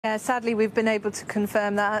Yeah, sadly, we've been able to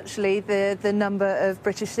confirm that actually the number of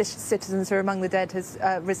British citizens who are among the dead has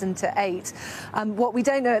risen to 8. What we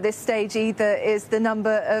don't know at this stage either is the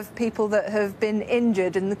number of people that have been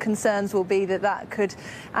injured, and the concerns will be that that could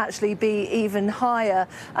actually be even higher.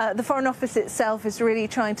 The Foreign Office itself is really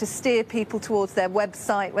trying to steer people towards their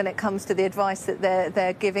website when it comes to the advice that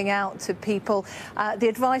they're giving out to people. The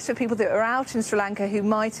advice for people that are out in Sri Lanka who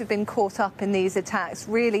might have been caught up in these attacks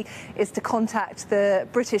really is to contact the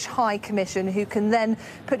British High Commission, who can then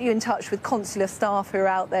put you in touch with consular staff who are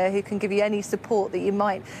out there, who can give you any support that you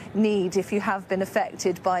might need if you have been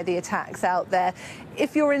affected by the attacks out there.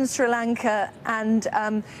 If you're in Sri Lanka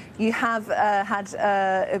and you have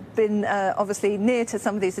been obviously near to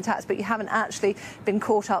some of these attacks, but you haven't actually been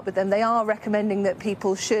caught up with them, they are recommending that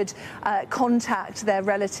people should contact their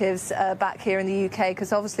relatives back here in the UK,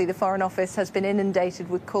 because obviously the Foreign Office has been inundated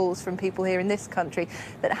with calls from people here in this country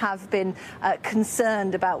that have been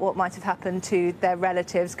concerned about what might have happened to their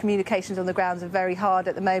relatives. Communications on the grounds are very hard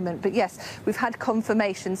at the moment, but yes, we've had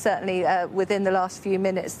confirmation certainly within the last few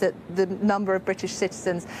minutes that the number of British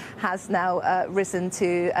citizens has now risen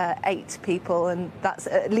to 8 people, and that's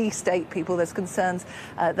at least 8 people. There's concerns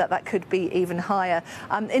that could be even higher.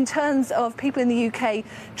 In terms of people in the UK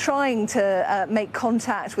trying to make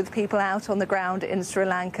contact with people out on the ground in Sri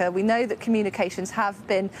Lanka, we know that communications have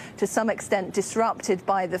been to some extent disrupted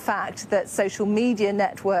by the fact that social media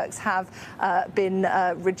networks have been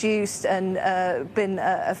reduced and been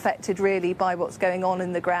affected really by what's going on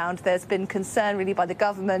in the ground. There's been concern really by the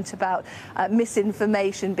government about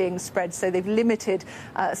misinformation being spread, so they've limited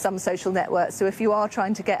some social networks. So if you are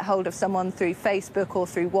trying to get hold of someone through Facebook or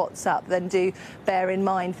through WhatsApp, then do bear in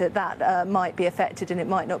mind that that might be affected, and it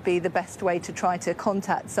might not be the best way to try to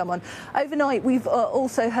contact someone. Overnight, we've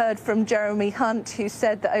also heard from Jeremy Hunt, who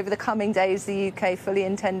said that over the coming days the UK fully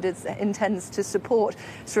intends to support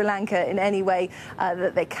Sri Lanka in any way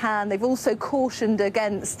that they can. They've also cautioned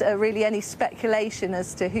against really any speculation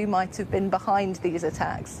as to who might have been behind these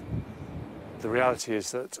attacks. The reality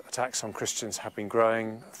is that attacks on Christians have been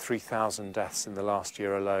growing. 3,000 deaths in the last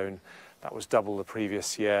year alone. That was double the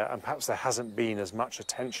previous year, and perhaps there hasn't been as much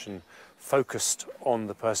attention focused on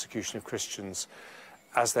the persecution of Christians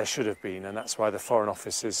as there should have been, and that's why the Foreign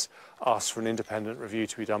Office has asked for an independent review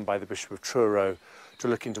to be done by the Bishop of Truro to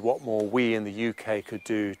look into what more we in the UK could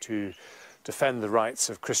do to defend the rights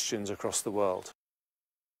of Christians across the world.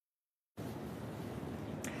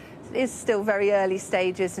 It is still very early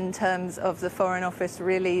stages in terms of the Foreign Office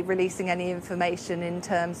really releasing any information in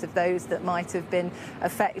terms of those that might have been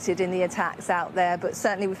affected in the attacks out there, but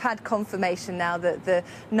certainly we've had confirmation now that the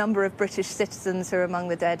number of British citizens who are among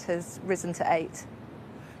the dead has risen to 8.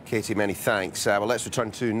 Katie, many thanks. Well, let's return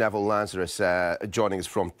to Neville Lazarus joining us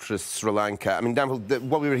from Sri Lanka. I mean, Neville,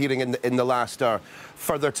 what we were hearing in the last hour,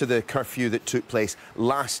 further to the curfew that took place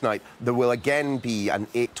last night, there will again be an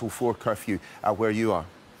 8 till 4 curfew where you are.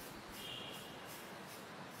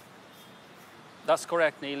 That's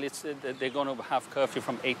correct, Neil. They're going to have curfew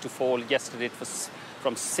from 8 to 4. Yesterday it was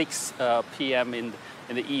from 6 p.m. in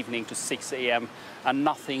the evening to 6 a.m. and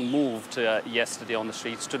nothing moved yesterday on the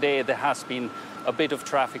streets. Today there has been a bit of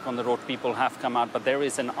traffic on the road. People have come out, but there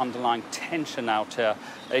is an underlying tension out here.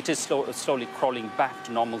 It is slowly crawling back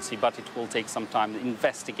to normalcy, but it will take some time. The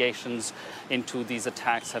investigations into these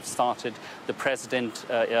attacks have started. The President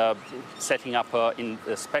setting up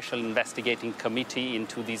a special investigating committee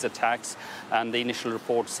into these attacks, and the initial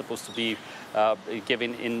report is supposed to be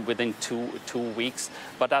given within two weeks.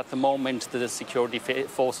 But at the moment, the security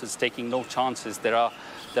forces taking no chances. There are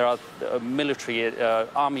military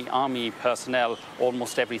army personnel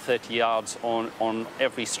almost every 30 yards on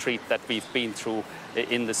every street that we've been through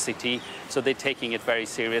in the city, so they're taking it very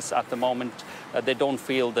serious. At the moment, they don't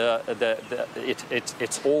feel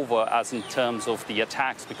it's over as in terms of the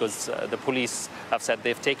attacks, because the police have said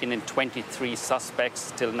they've taken in 23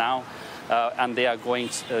 suspects till now, and they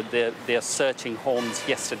are searching homes.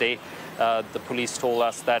 Yesterday, the police told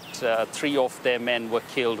us that 3 of their men were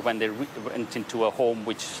killed when they went into a home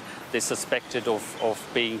which they suspected of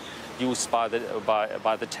being used by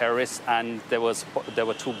the terrorists, and there were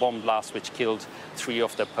 2 bomb blasts which killed 3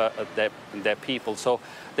 of their people. So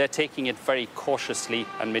they're taking it very cautiously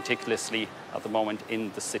and meticulously at the moment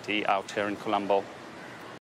in the city out here in Colombo.